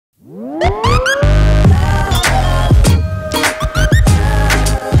Hey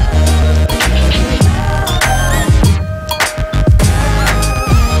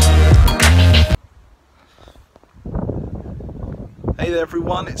there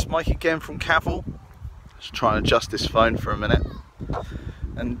everyone, it's Mike again from Cavill. Just trying to adjust this phone for a minute.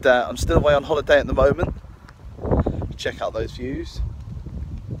 And I'm still away on holiday at the moment. Check out those views.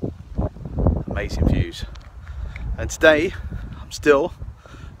 Amazing views. And today, I'm still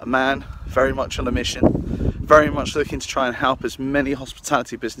a man very much on a mission. Very much looking to try and help as many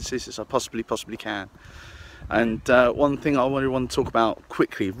hospitality businesses as I possibly can. And one thing I really want to talk about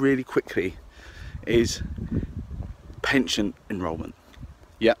quickly, really quickly, is pension enrolment.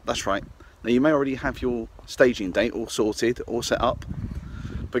 Yeah, that's right. Now you may already have your staging date all sorted, all set up,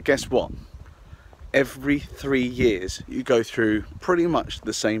 but guess what? Every 3 years you go through pretty much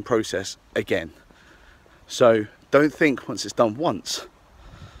the same process again. So don't think once it's done once,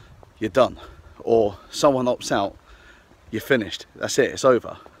 you're done, or someone opts out, you're finished, that's it, it's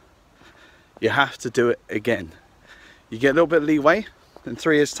over. You have to do it again. You get a little bit of leeway. In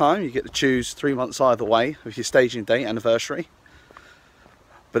 3 years time you get to choose 3 months either way of your staging date anniversary,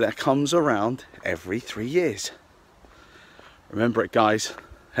 but it comes around every 3 years. Remember it guys.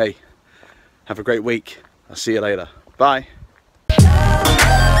 Hey, have a great week. I'll see you later. Bye.